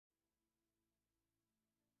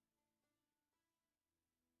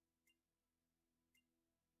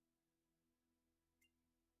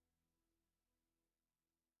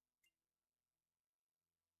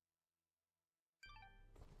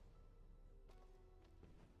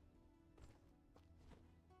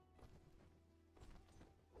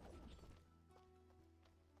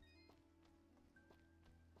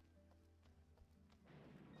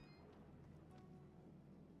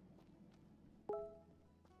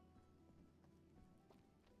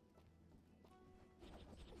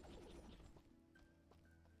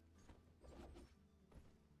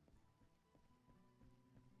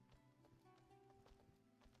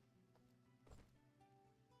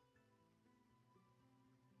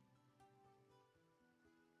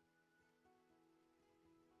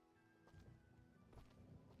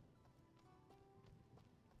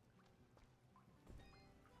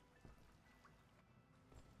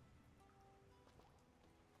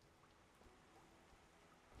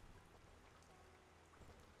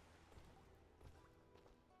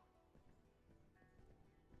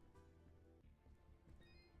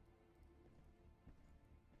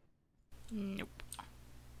Nope.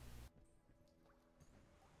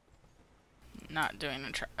 Not doing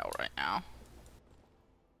a trial right now.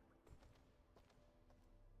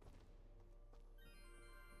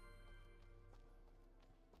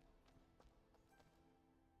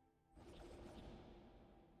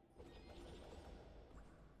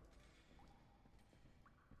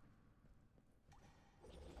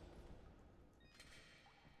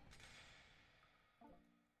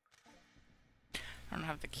 I don't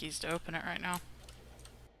have the keys to open it right now.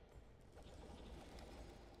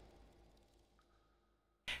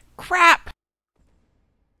 Crap!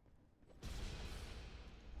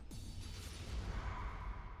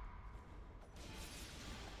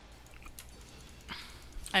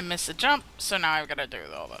 I missed a jump, so now I've got to do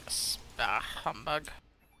all this. Ah, humbug.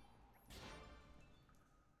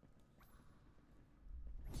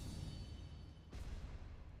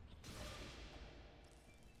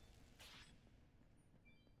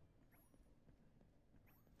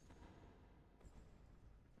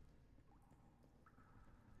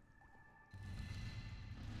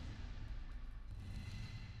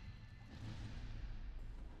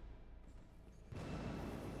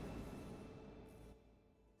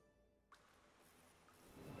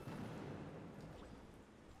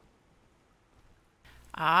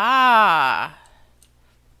 Ah,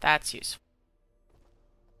 that's useful.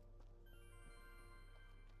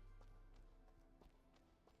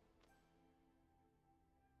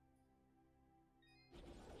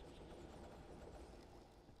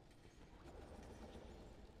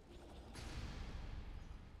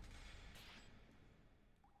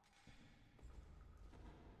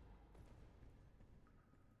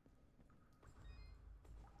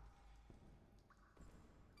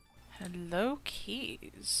 Hello,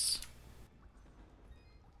 keys.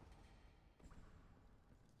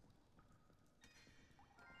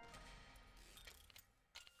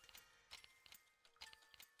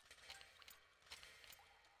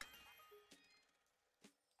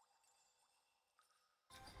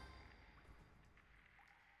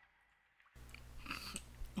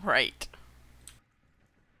 Right.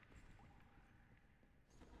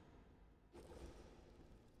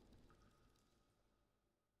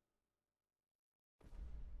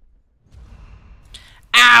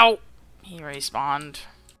 Ow! He respawned.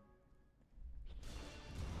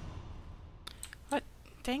 What?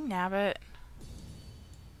 Dang nabbit.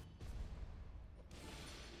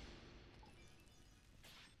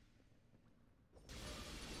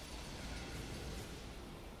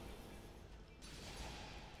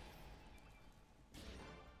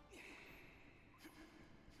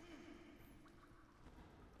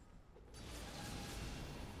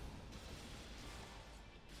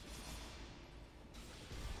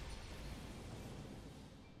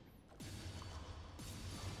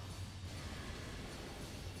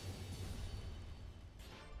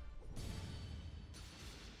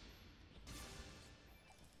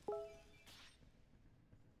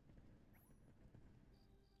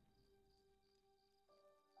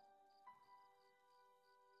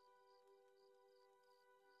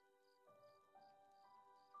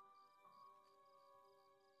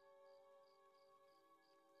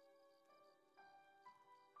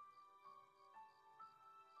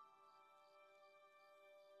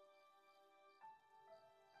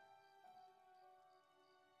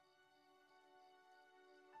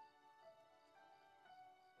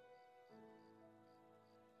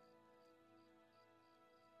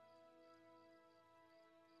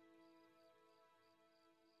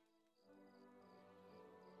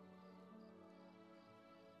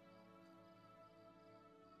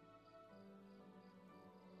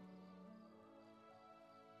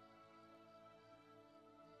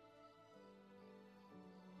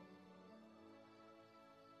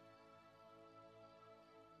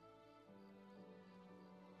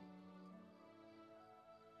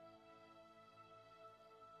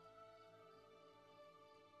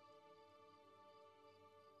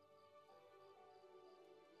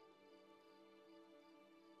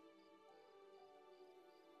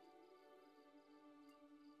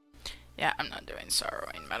 Yeah, I'm not doing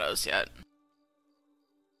Sorrowing Meadows yet.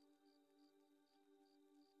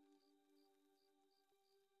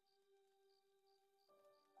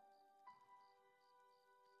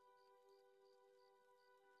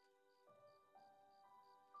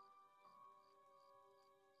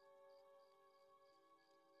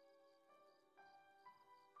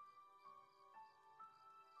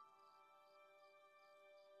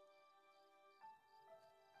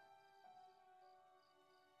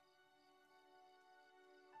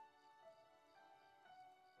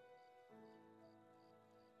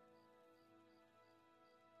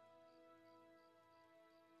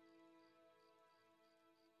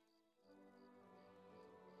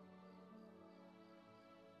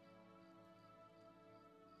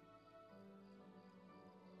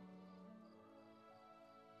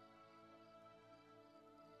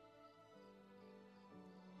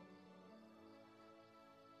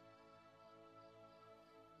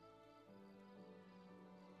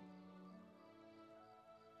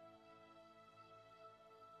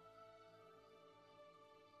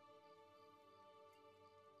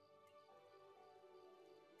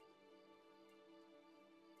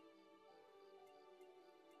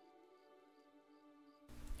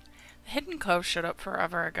 Hidden Cove showed up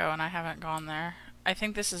forever ago and I haven't gone there. I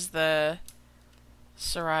think this is the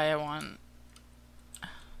Soraya one.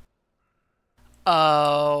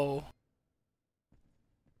 Oh.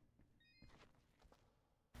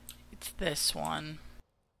 It's this one.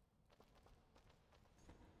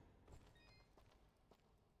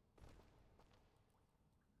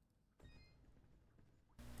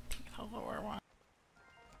 The lower one.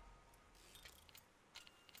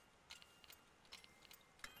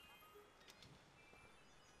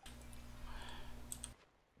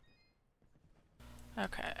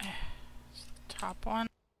 Okay. Top one.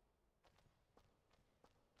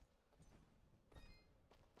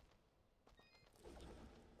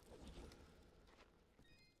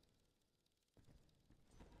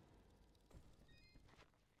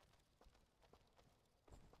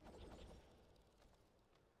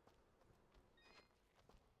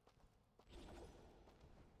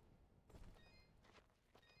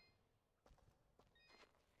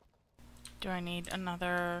 Do I need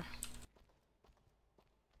another?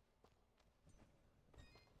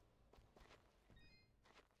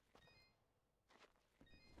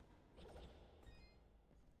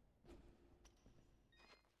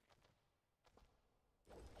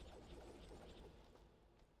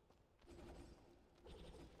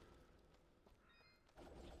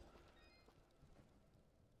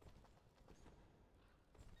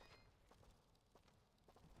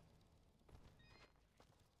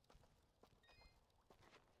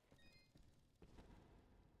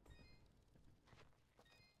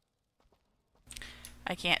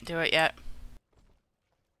 I can't do it yet.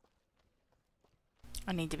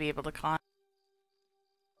 I need to be able to climb.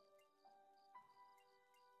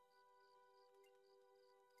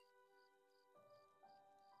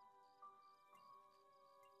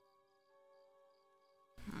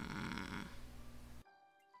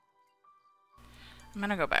 I'm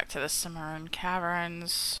gonna go back to the Cimarron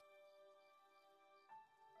Caverns.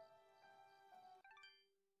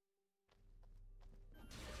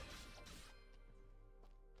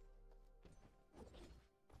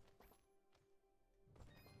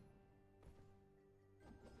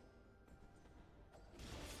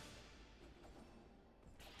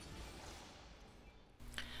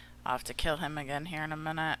 I'll have to kill him again here in a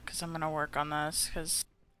minute, because I'm gonna work on this, because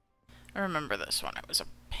I remember this one. It was a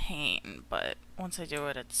pain, but once I do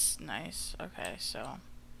it, it's nice. Okay, so...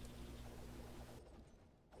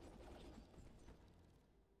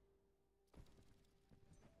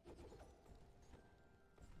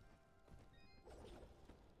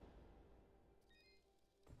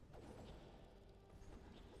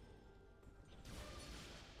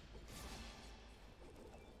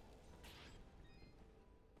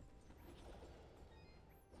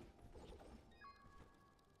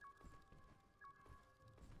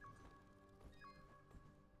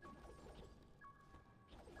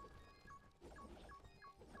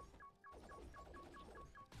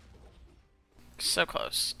 So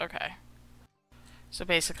close. Okay. So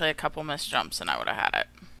basically a couple missed jumps and I would have had it.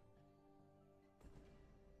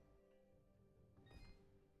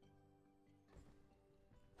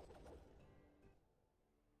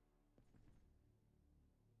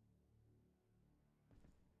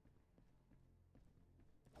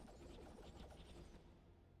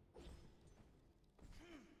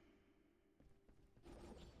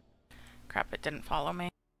 Crap, it didn't follow me.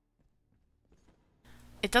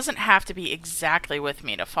 It doesn't have to be exactly with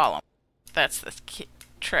me to follow me. That's the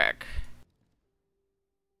trick.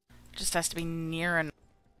 It just has to be near enough.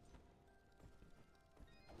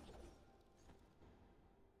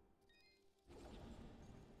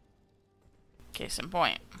 Case in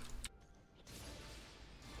point.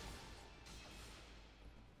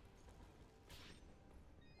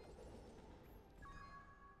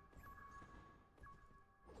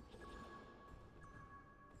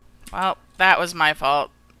 Well, that was my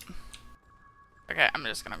fault. Okay, I'm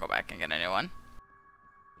just gonna go back and get a new one.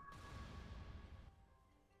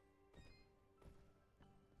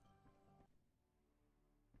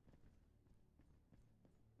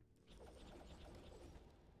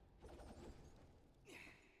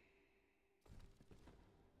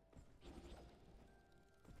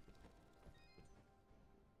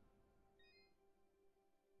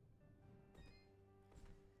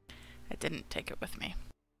 I didn't take it with me.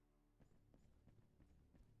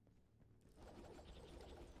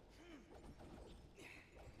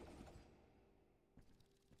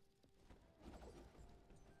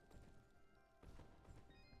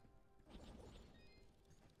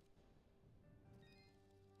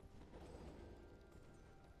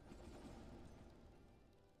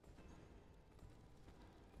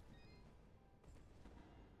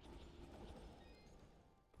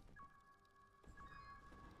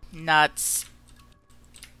 Nuts.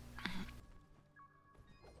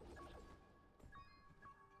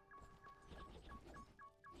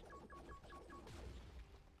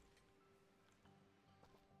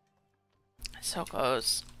 So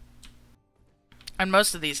close. And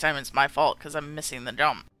most of these times it's my fault because I'm missing the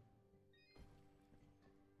jump.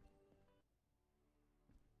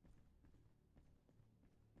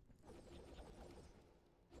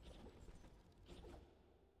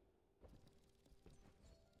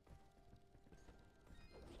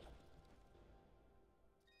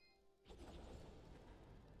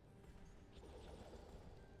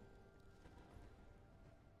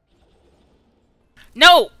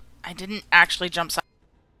 No! I didn't actually jump side.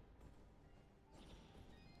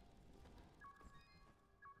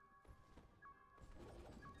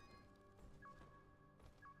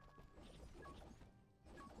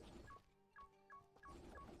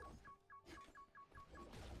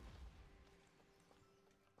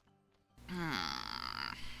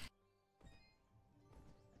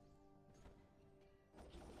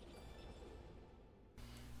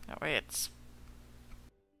 That way it's...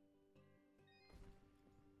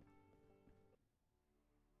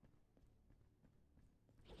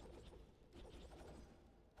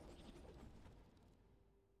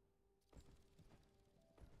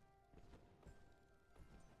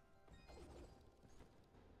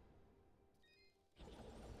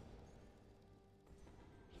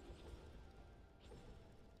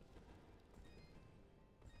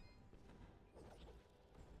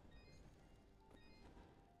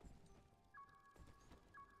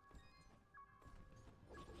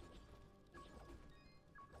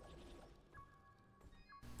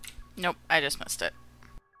 Nope, I just missed it.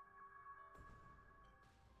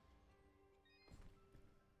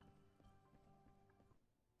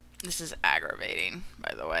 This is aggravating,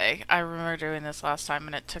 by the way. I remember doing this last time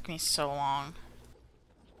and it took me so long.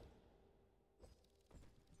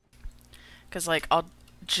 Because, like, I'll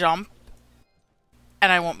jump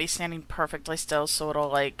and I won't be standing perfectly still, so it'll,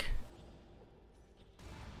 like...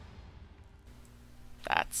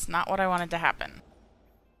 That's not what I wanted to happen.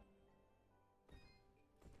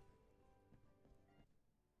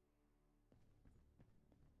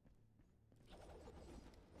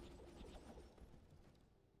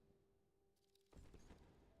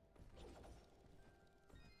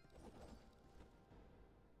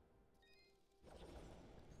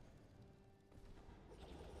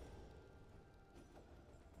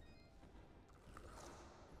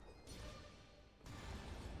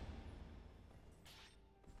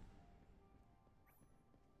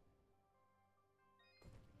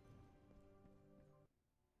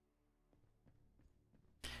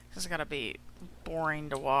 This is gonna be boring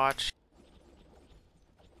to watch.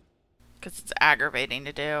 Because it's aggravating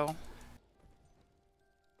to do.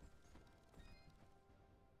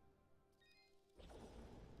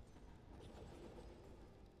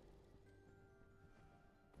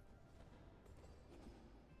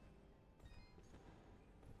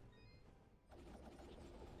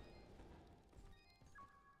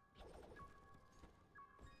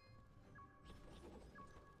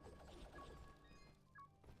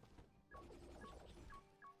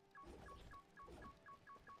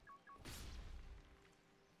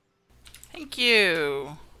 Thank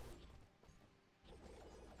you.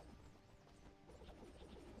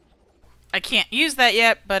 I can't use that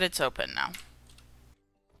yet, but it's open now.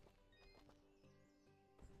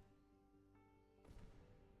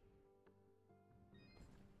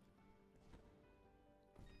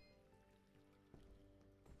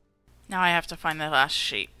 Now I have to find the last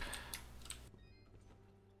sheep.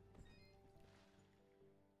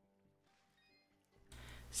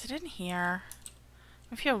 Is it in here?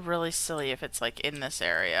 I feel really silly if it's like in this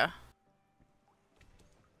area.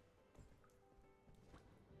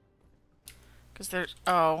 Because there's...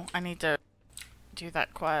 Oh, I need to do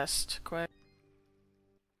that quest quick.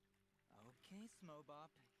 Okay,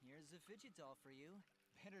 Smobop, here's a fidget doll for you.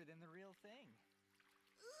 Better than the real thing.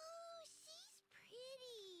 Ooh, she's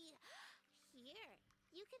pretty. Here,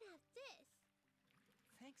 you can have this.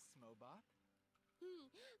 Thanks, Smobop.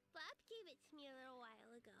 Bob gave it to me a little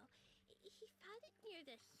while ago. He found it near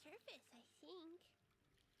the surface, I think.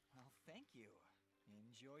 Well, thank you.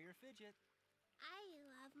 Enjoy your fidget. I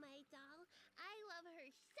love my doll. I love her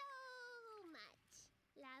so much.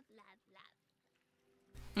 Love, love, love.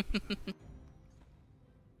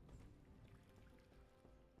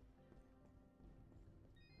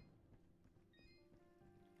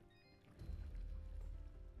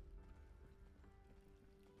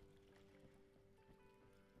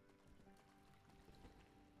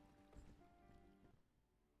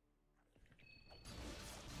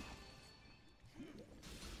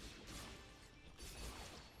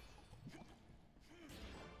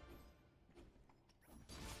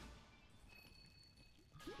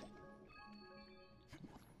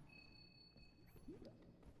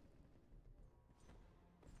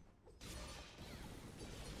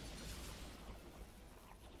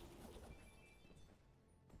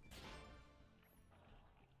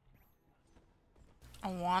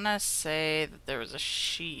 want to say that there was a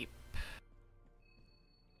sheep.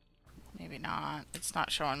 Maybe not. It's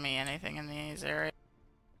not showing me anything in these areas.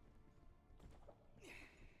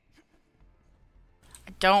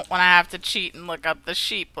 I don't want to have to cheat and look up the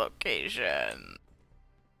sheep location.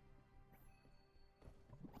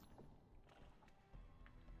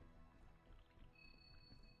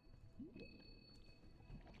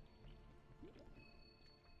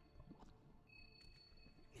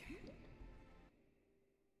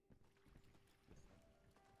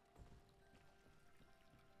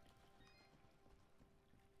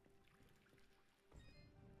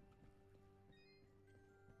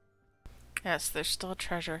 Yes, there's still a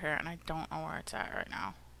treasure here, and I don't know where it's at right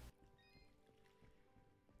now.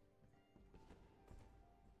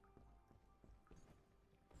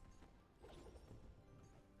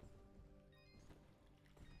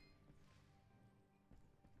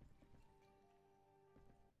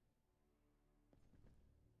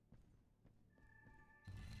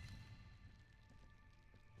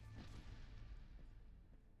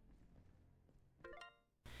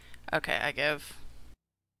 Okay, I give.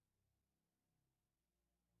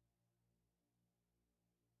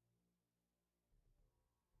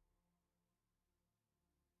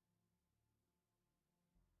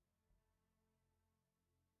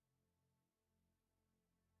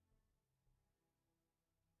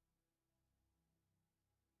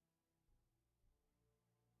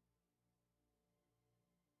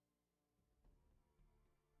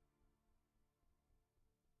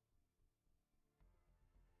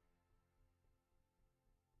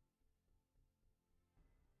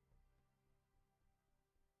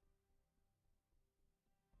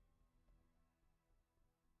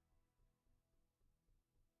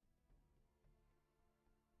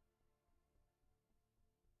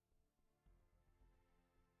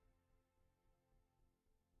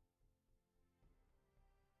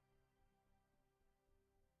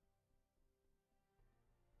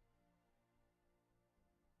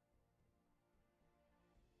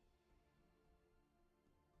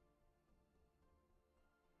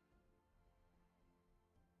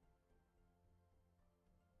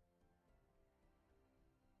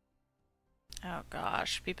 Oh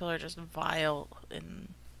gosh, people are just vile in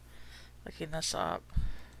looking this up.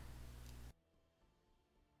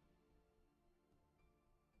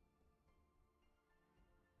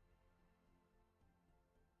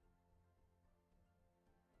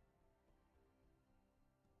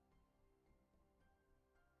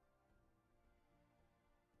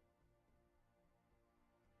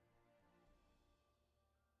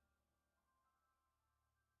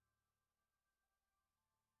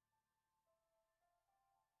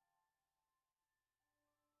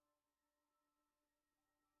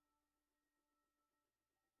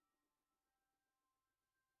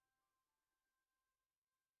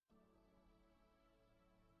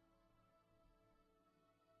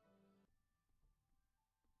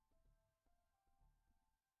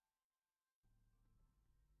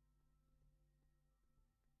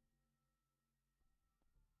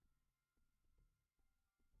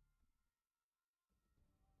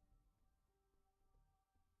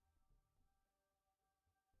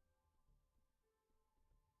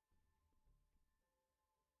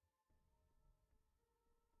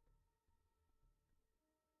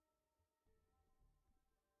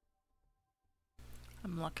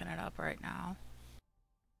 I'm looking it up right now.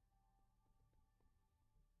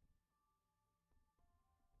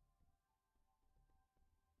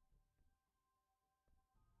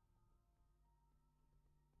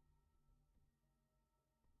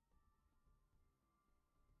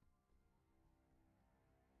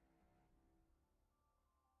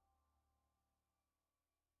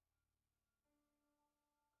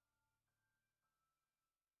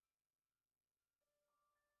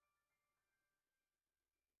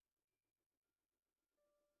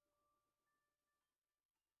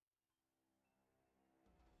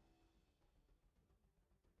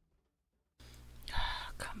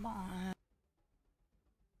 Come on.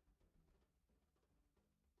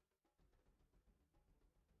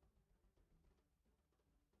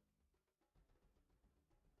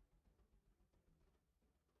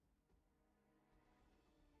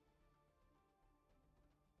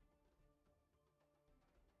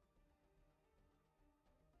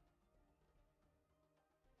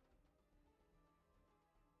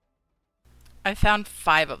 I found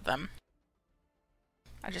 5 of them.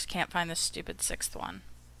 I just can't find the stupid 6th one.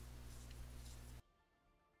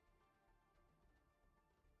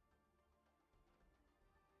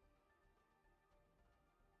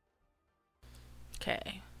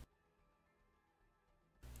 Okay.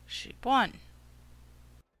 Sheep 1.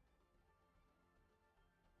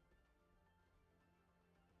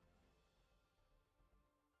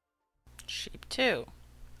 Sheep 2.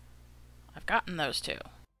 I've gotten those 2.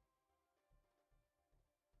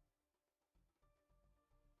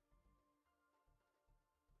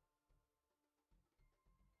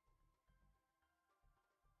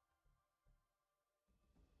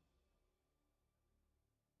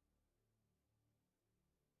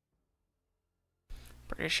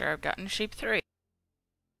 Pretty sure I've gotten sheep 3.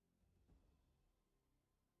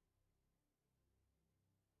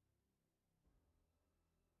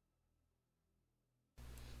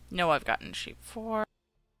 No, I've gotten sheep 4.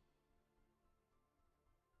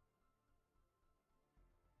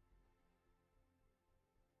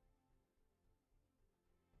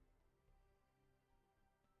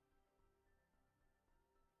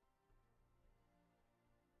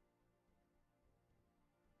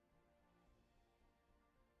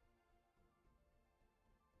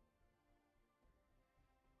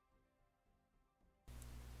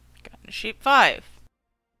 Gotten sheep 5.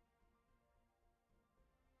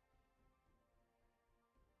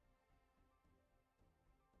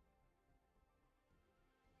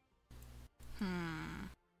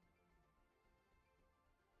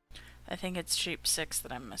 I think it's sheep 6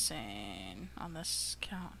 that I'm missing on this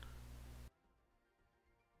count.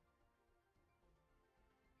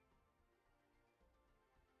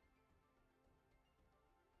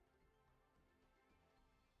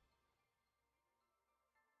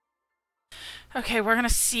 Okay, we're gonna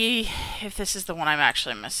see if this is the one I'm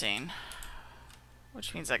actually missing.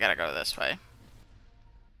 Which means I gotta go this way.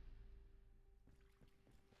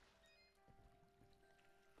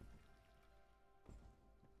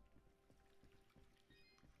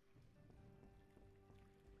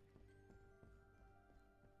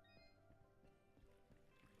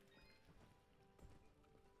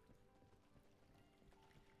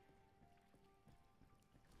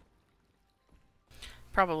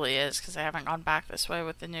 Probably is, because I haven't gone back this way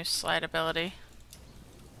with the new slide ability.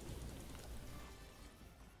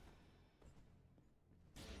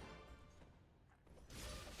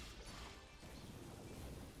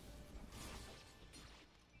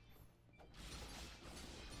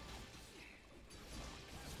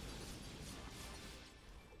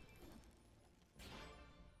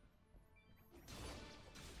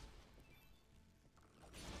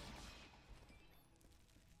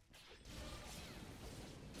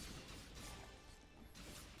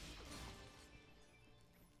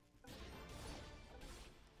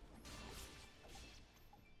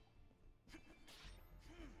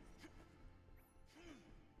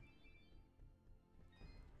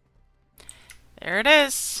 There it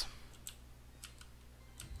is.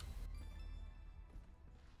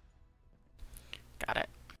 Got it.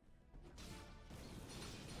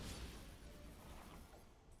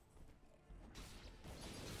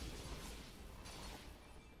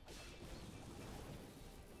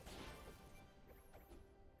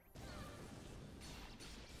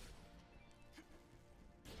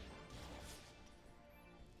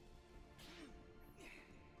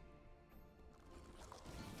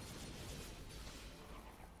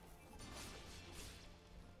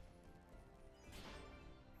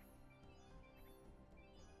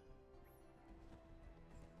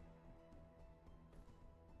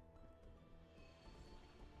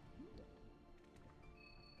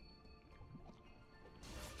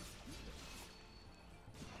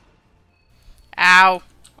 Ow.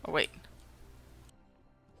 Oh, wait.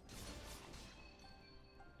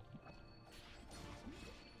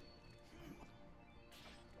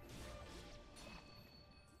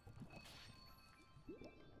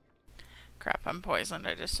 Crap, I'm poisoned.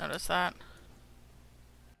 I just noticed that.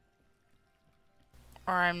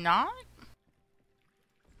 Or I'm not?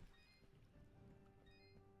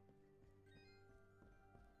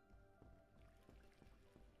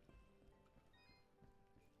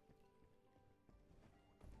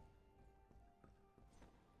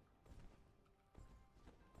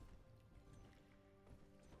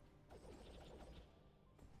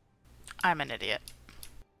 I'm an idiot.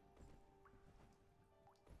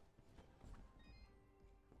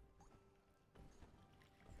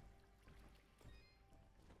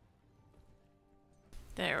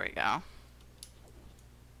 There we go.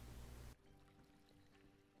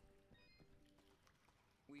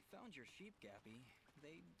 We found your sheep, Gappy.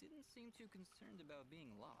 They didn't seem too concerned about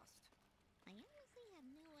being lost. I honestly have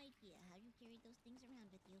no idea how you carried those things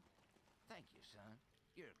around with you. Thank you, son.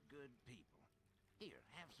 You're good people. Here,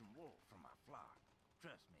 have some wool from my flock.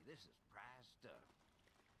 Trust me, this is prize stuff.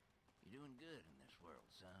 You're doing good in this world,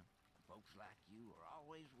 son. Folks like you are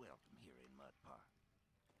always welcome here in Mud Park.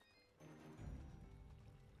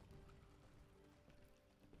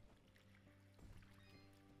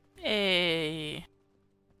 Hey.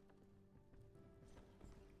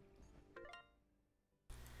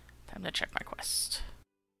 me check my quest.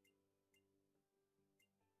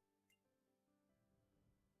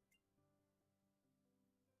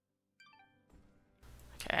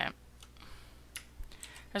 Okay.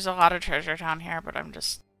 There's a lot of treasure down here, but I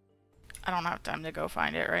don't have time to go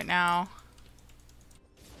find it right now.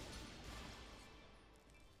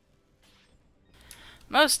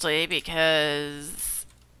 Mostly because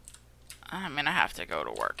I'm gonna have to go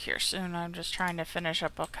to work here soon. I'm just trying to finish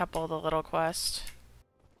up a couple of the little quests.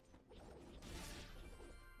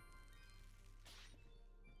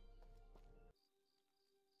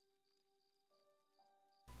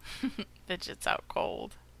 Fidget's out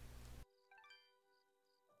cold.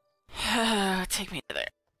 Take me to there.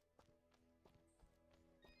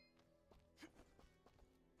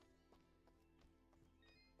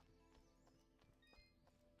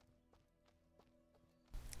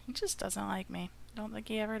 He just doesn't like me. Don't think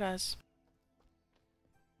he ever does.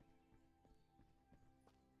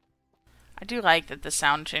 I do like that the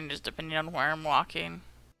sound changes depending on where I'm walking.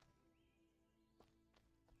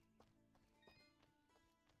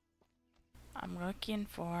 I'm looking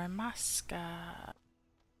for Masca.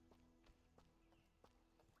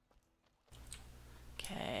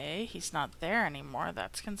 Okay, he's not there anymore.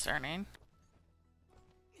 That's concerning.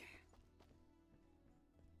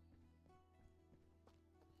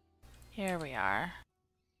 Here we are.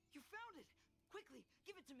 You found it! Quickly,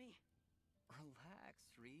 give it to me!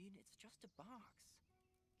 Relax, Reed. It's just a box.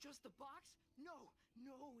 Just a box? No,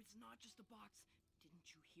 no, it's not just a box.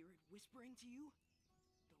 Didn't you hear it whispering to you?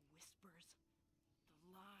 The whispers.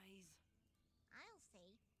 The lies. I'll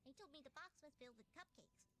say. They told me the box was filled with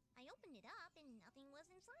cupcakes. I opened it up and nothing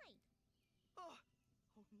was inside. Oh,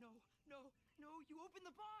 oh no, no, no, you opened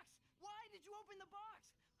the box! Why did you open the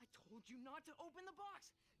box? I told you not to open the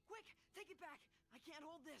box! Quick, take it back! I can't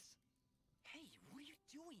hold this! Hey, what are you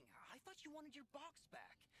doing? I thought you wanted your box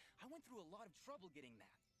back. I went through a lot of trouble getting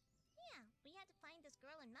that. Yeah, we had to find this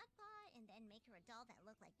girl in Mudpaw and then make her a doll that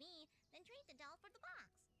looked like me, then trade the doll for the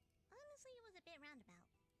box. Honestly, it was a bit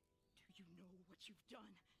roundabout. Do you know what you've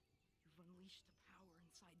done? You've unleashed the power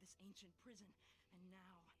inside this ancient prison, and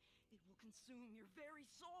now it will consume your very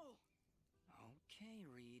soul! Okay,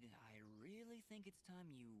 Reed, I really think it's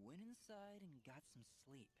time you went inside and got some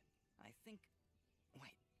sleep. I think...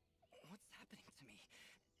 Wait, what's happening to me?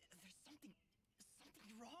 There's something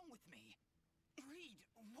wrong with me. Reed,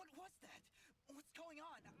 what was that? What's going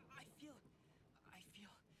on? I feel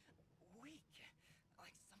weak.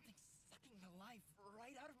 Like something's sucking the life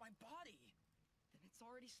right out of my body. Then it's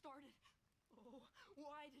already started. Oh,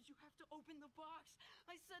 why did you have to open the box?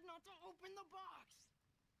 I said not to open the box!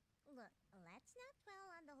 Look, let's not dwell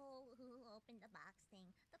on the whole who opened the box thing.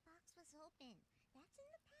 The box was open. That's in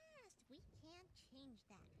the past. We can't change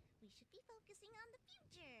that. We should be focusing on the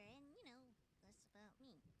future and, less about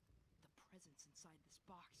me. The presence inside this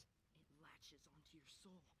box, it latches onto your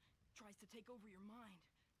soul, tries to take over your mind.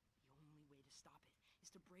 The only way to stop it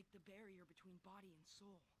is to break the barrier between body and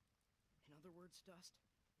soul. In other words, Dust,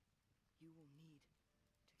 you will need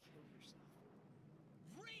to kill yourself.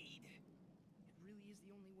 Reed! It really is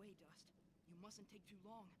the only way, Dust. You mustn't take too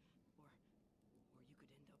long, or you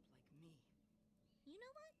could end up like me. You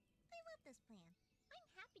know what? I love this plan. I'm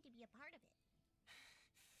happy to be a part of it.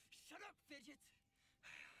 Shut up, Fidget!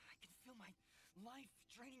 I can feel my life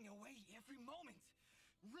draining away every moment.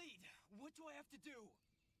 Reed, what do I have to do?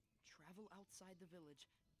 Travel outside the village,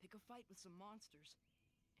 pick a fight with some monsters,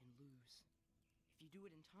 and lose. If you do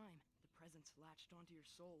it in time, the presence latched onto your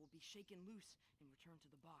soul will be shaken loose and return to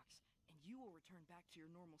the box, and you will return back to your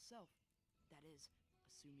normal self. That is,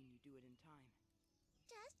 assuming you do it in time.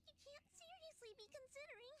 Dust, you can't seriously be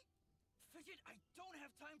considering. Fidget, I don't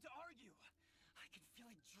have time to argue. I can feel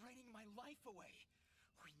it draining my life away.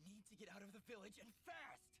 We need to get out of the village and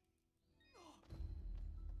fast!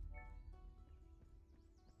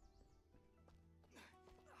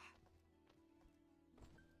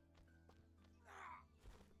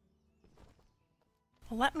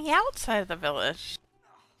 Well, let me outside the village.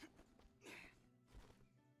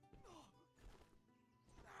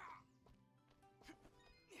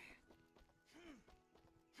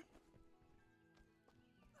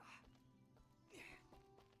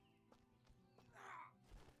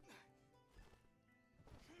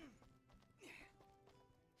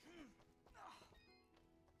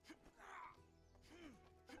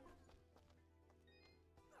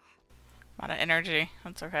 A lot of energy.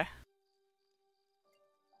 That's okay.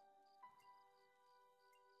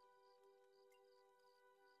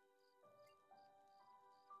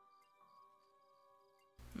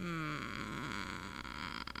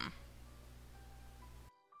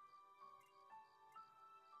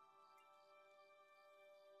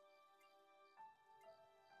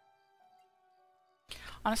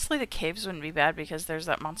 Honestly, the caves wouldn't be bad because there's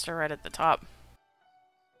that monster right at the top.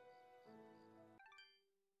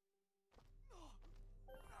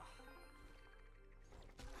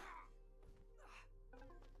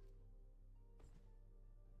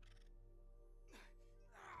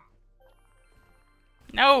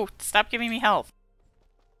 No! Stop giving me health.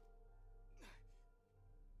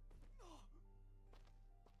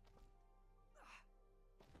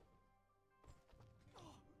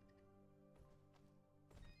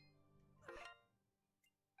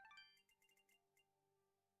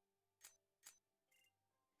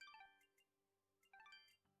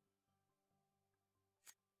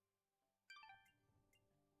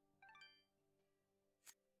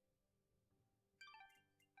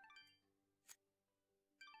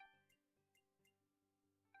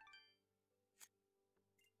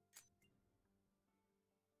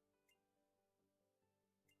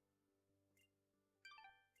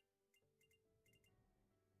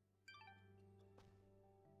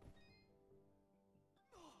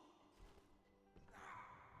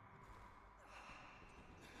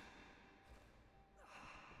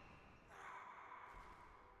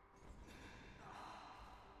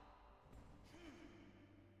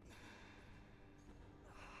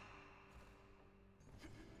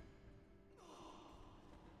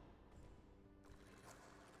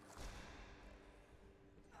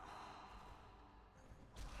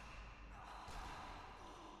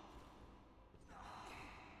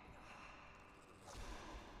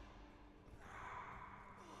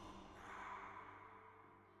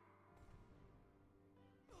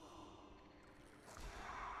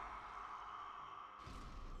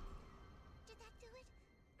 Did that do it?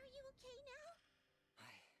 Are you okay now?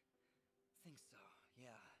 I think so,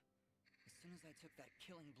 yeah. As soon as I took that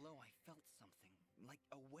killing blow, I felt something, like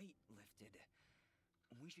a weight lifted.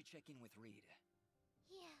 We should check in with Reed.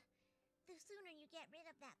 Yeah. The sooner you get rid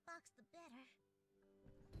of that box, the better.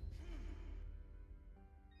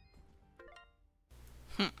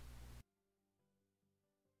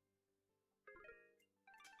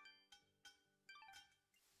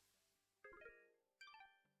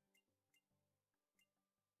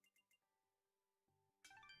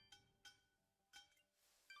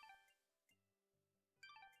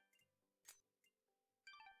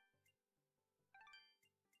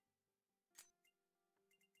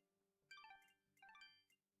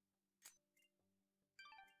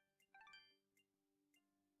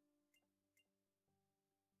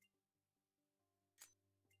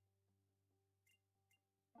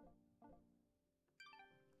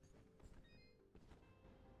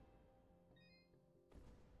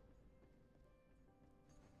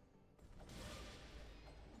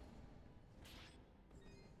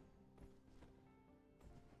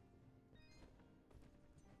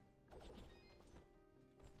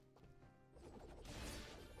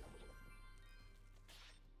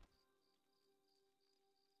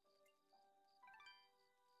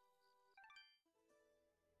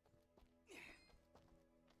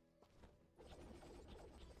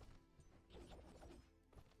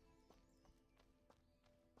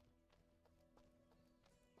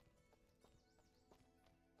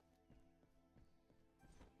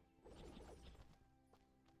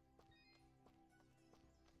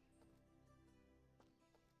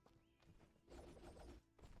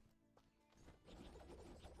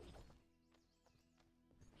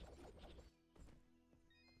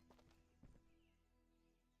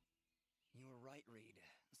 You were right, Reed.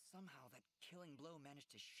 Somehow that killing blow managed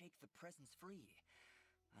to shake the presence free.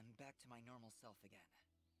 I'm back to my normal self again.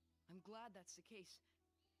 I'm glad that's the case.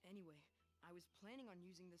 Anyway, I was planning on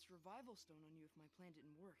using this revival stone on you if my plan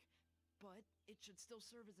didn't work. But it should still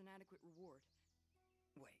serve as an adequate reward.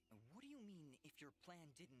 Wait, what do you mean if your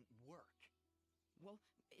plan didn't work? Well,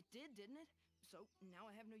 it did, didn't it? So now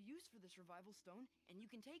I have no use for this revival stone, and you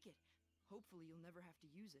can take it. Hopefully you'll never have to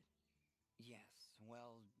use it. Yes,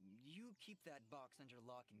 well, you keep that box under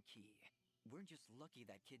lock and key. We're just lucky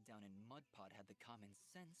that kid down in Mudpot had the common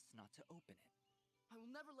sense not to open it. I will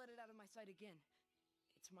never let it out of my sight again.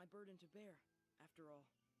 It's my burden to bear, after all.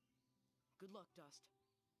 Good luck, Dust.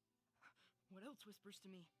 What else whispers to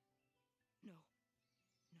me? No.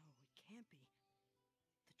 No, it can't be.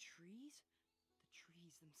 The trees? The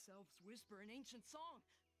trees themselves whisper an ancient song.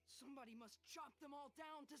 Somebody must chop them all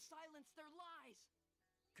down to silence their lies.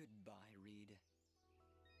 Goodbye, Reed.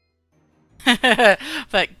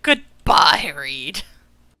 But goodbye, Reed.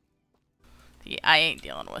 I ain't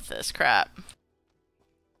dealing with this crap.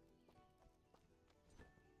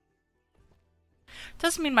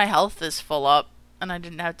 Doesn't mean my health is full up and I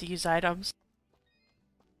didn't have to use items.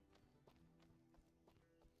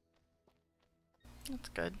 That's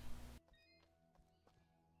good.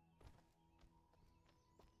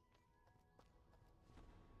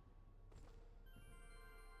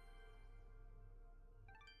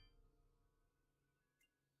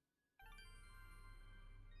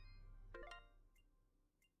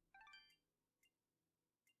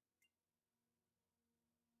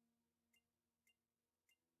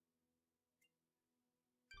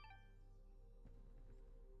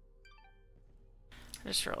 I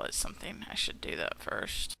just realized something. I should do that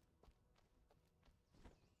first.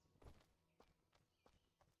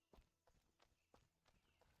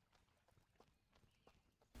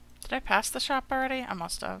 Did I pass the shop already? I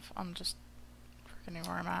must have. I'm just forgetting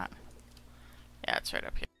where I'm at. Yeah, it's right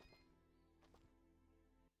up here.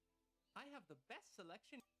 I have the best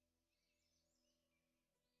selection.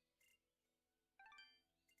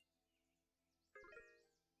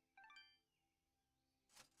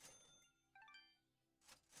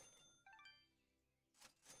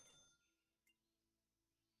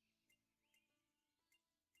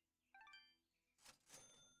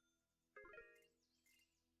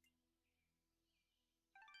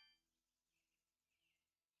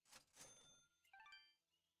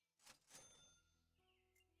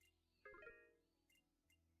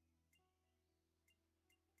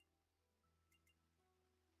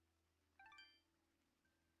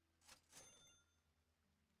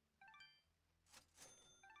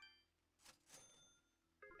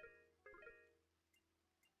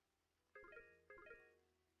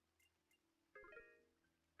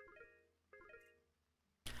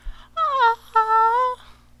 Ah,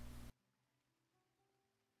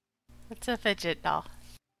 it's a fidget doll.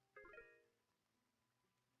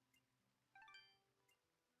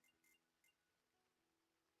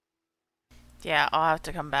 Yeah, I'll have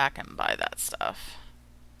to come back and buy that stuff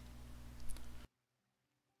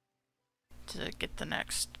to get the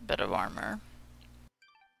next bit of armor.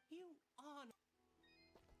 You on.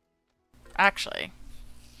 Actually,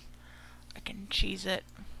 I can cheese it.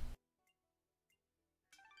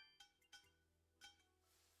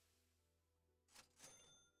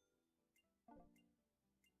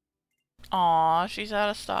 Aw, she's out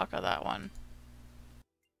of stock of that one.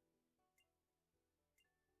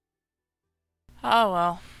 Oh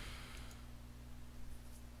well.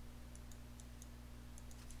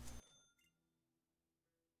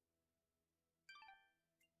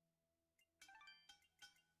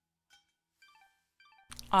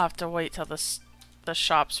 I'll have to wait till the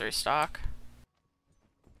shops restock.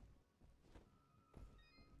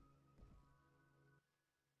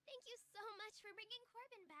 Thank you so much for bringing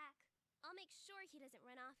Corbin back. I'll make sure he doesn't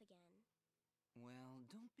run off again. Well,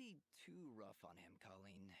 don't be too rough on him,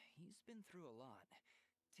 Colleen. He's been through a lot.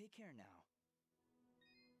 Take care now.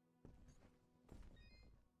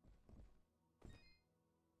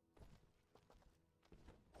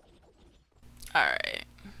 Alright,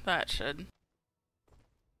 that should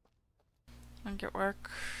make it work.